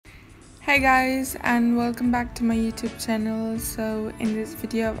Hey guys, and welcome back to my YouTube channel. So in this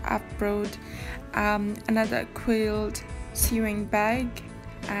video I've brought another quilt sewing bag,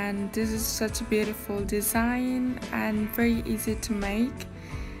 and this is such a beautiful design and very easy to make.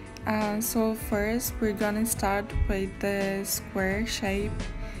 So first we're gonna start with the square shape,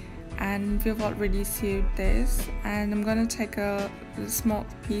 and we've already sewed this, and I'm gonna take a small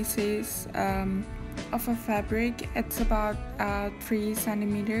pieces of a fabric. It's about 3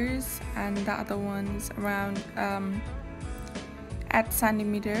 centimeters, and the other one's around 8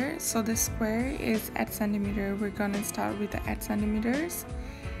 centimeters. So the square is 8 centimeters. We're gonna start with the 8 centimeters,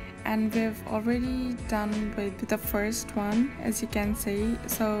 and we've already done with the first one, as you can see.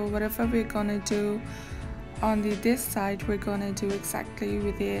 So whatever we're gonna do on this side, we're gonna do exactly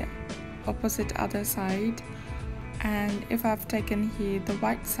with the opposite other side. And if I've taken here the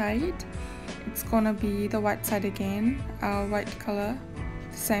white side, it's gonna be the white side again, white color,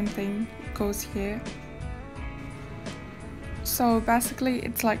 same thing goes here. So basically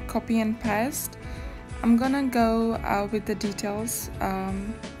it's like copy and paste. I'm gonna go with the details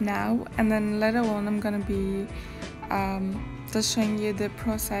now, and then later on I'm gonna be just showing you the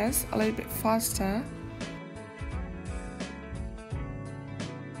process a little bit faster.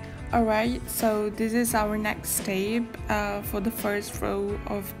 Alright, so this is our next step for the first row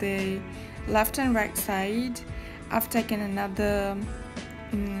of the left and right side. I've taken another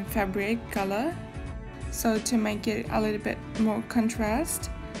fabric color, so to make it a little bit more contrast.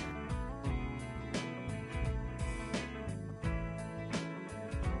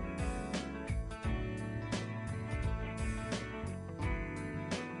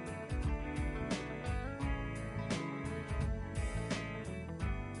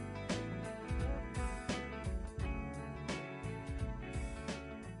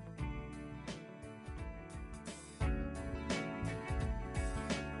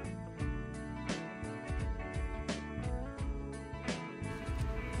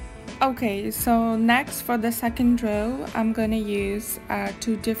 Okay, so next for the second row, I'm gonna use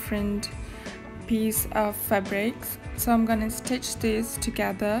 2 different pieces of fabrics. So I'm gonna stitch this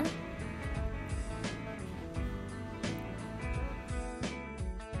together.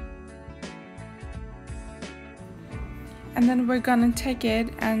 And then we're gonna take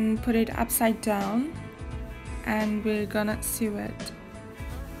it and put it upside down, and we're gonna sew it.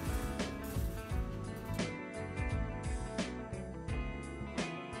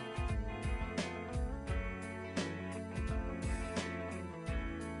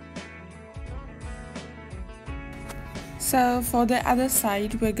 So for the other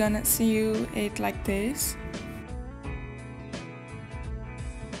side, we're gonna sew it like this.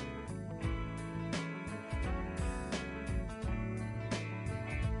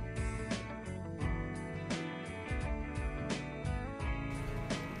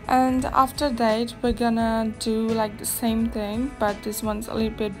 And after that, we're gonna do like the same thing, but this one's a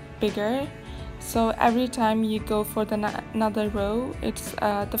little bit bigger. So every time you go for another row, it's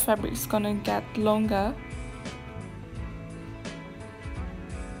the fabric's gonna get longer.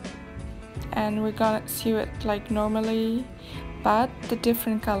 And we're gonna sew it like normally, but the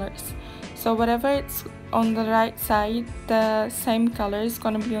different colors. So whatever it's on the right side, the same color is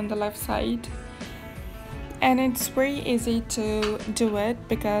gonna be on the left side. And it's very easy to do it,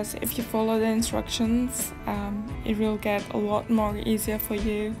 because if you follow the instructions, it will get a lot more easier for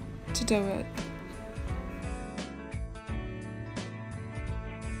you to do it.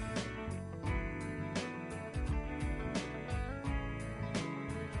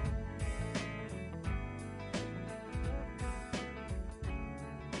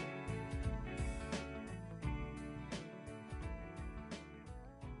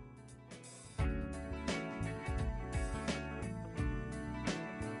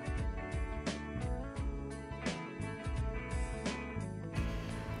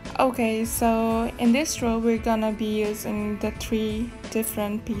 Okay, so in this row we're gonna be using the 3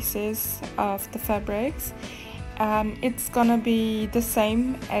 different pieces of the fabrics. It's gonna be the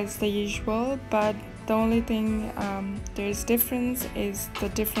same as the usual, but the only thing there's difference is the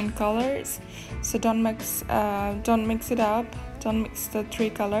different colors. So don't mix it up, don't mix the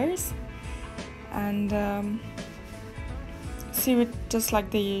 3 colors, and sew it just like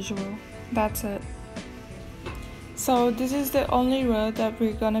the usual. That's it. So this is the only row that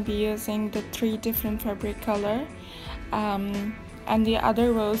we're gonna be using the 3 different fabric color, and the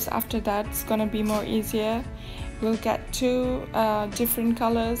other rows after that is gonna be more easier. We'll get 2 different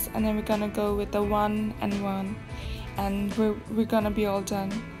colors, and then we're gonna go with the 1 and 1, and we're gonna be all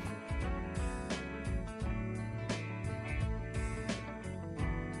done.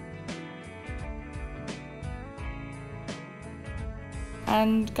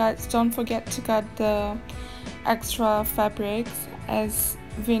 And guys, don't forget to cut the extra fabrics as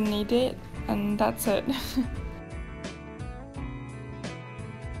we need it, and that's it.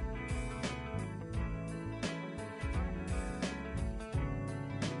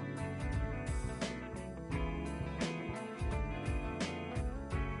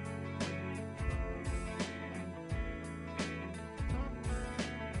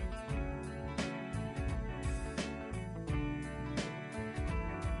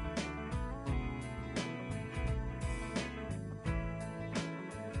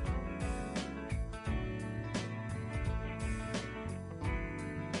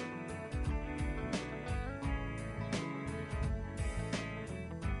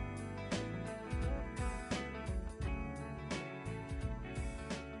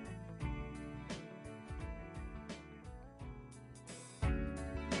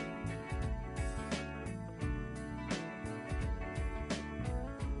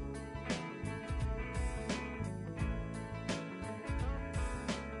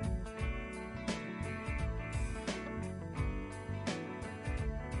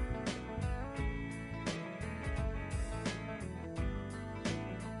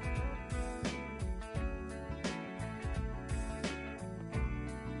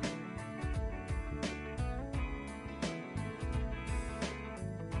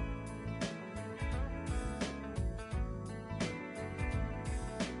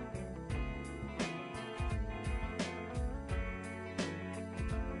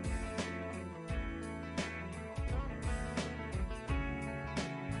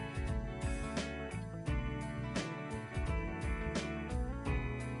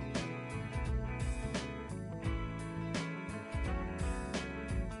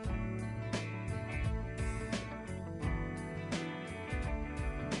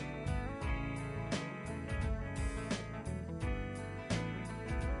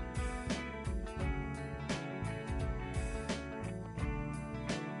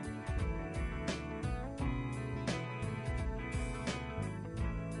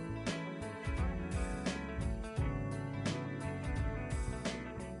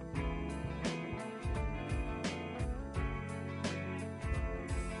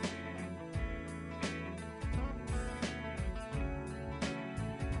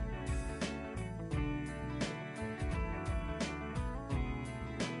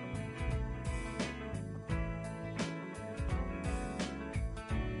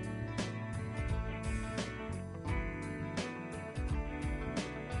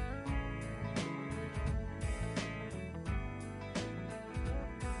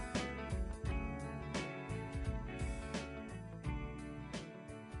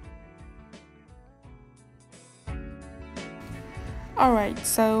 Alright,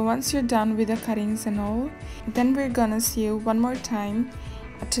 so once you're done with the cuttings and all, then we're gonna sew one more time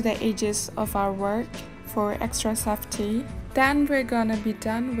to the edges of our work for extra safety. Then we're gonna be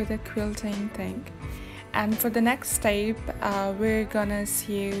done with the quilting thing. And for the next step, we're gonna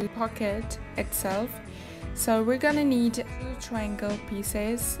sew pocket itself. So we're gonna need 2 triangle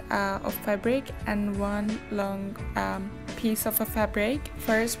pieces of fabric and 1 long piece of a fabric.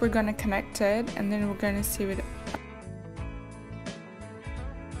 First we're gonna connect it and then we're gonna sew it.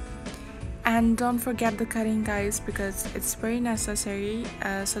 And don't forget the cutting, guys, because it's very necessary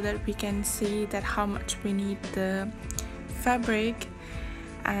so that we can see that how much we need the fabric,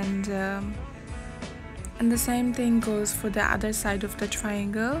 and the same thing goes for the other side of the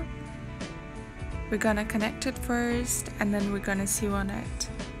triangle. We're gonna connect it first and then we're gonna sew on it.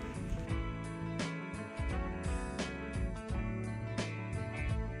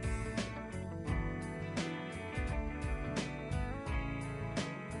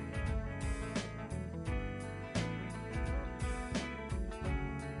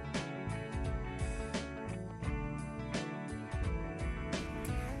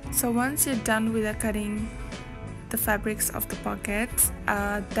 So once you're done with the cutting the fabrics of the pockets,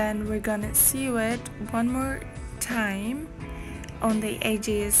 then we're gonna sew it one more time on the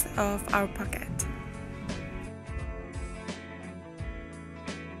edges of our pocket.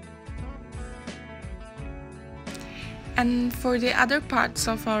 And for the other parts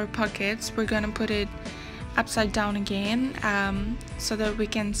of our pockets, we're gonna put it upside down again so that we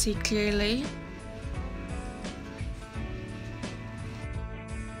can see clearly.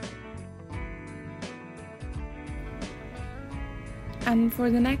 And for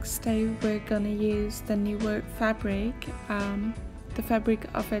the next step, we're gonna use the newer fabric, the fabric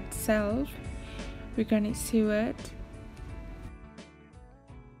of itself. We're gonna sew it.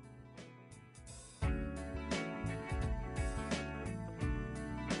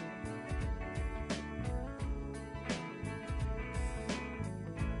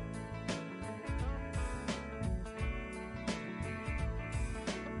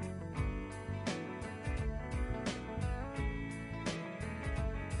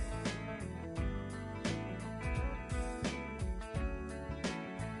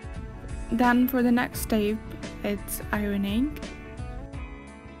 Then for the next step, it's ironing.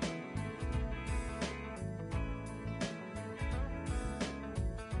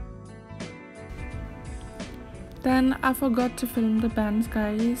 Then I forgot to film the bands,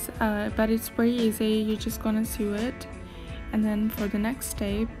 guys, but it's very easy. You're just gonna sew it, and then for the next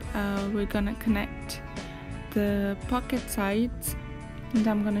step, we're gonna connect the pocket sides, and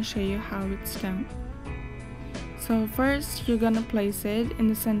I'm gonna show you how it's done. So first, you're gonna place it in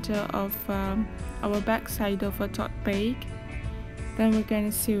the center of our back side of a tote bag. Then we're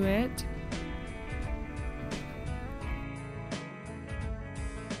gonna sew it.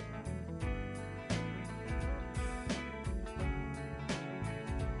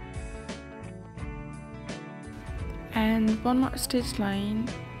 And one more stitch line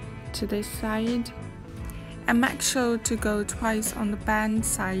to this side, and make sure to go twice on the band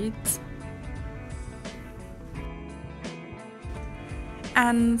sides.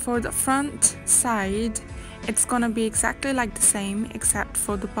 And for the front side, it's gonna be exactly like the same except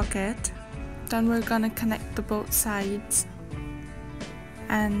for the pocket. Then we're gonna connect the both sides,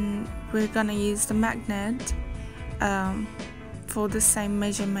 and we're gonna use the magnet for the same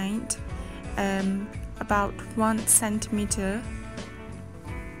measurement, about 1 centimeter.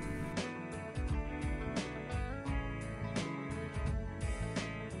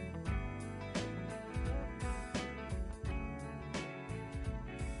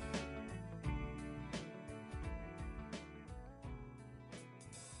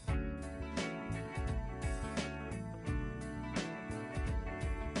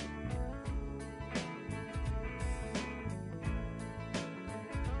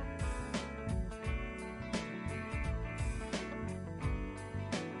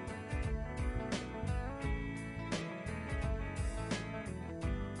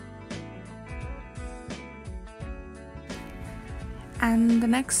 And the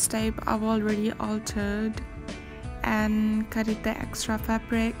next step, I've already altered and cutted the extra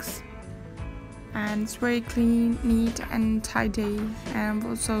fabrics, and it's very clean, neat and tidy. And I've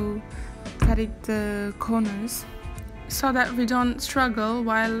also cutted the corners so that we don't struggle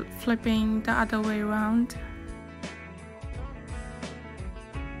while flipping the other way around.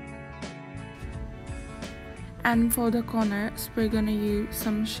 And for the corners, we're gonna use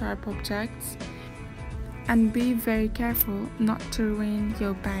some sharp objects. And be very careful not to ruin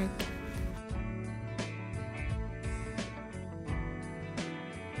your bag.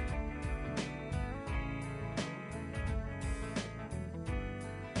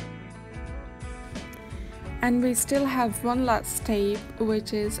 And we still have one last step,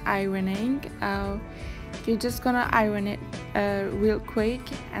 which is ironing. You're just gonna iron it real quick,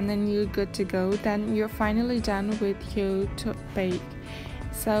 and then you're good to go. Then you're finally done with your tote bag.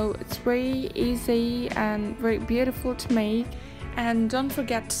 So it's very easy and very beautiful to make. And don't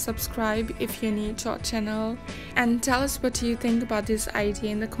forget to subscribe if you're new to our channel, and tell us what you think about this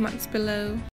idea in the comments below.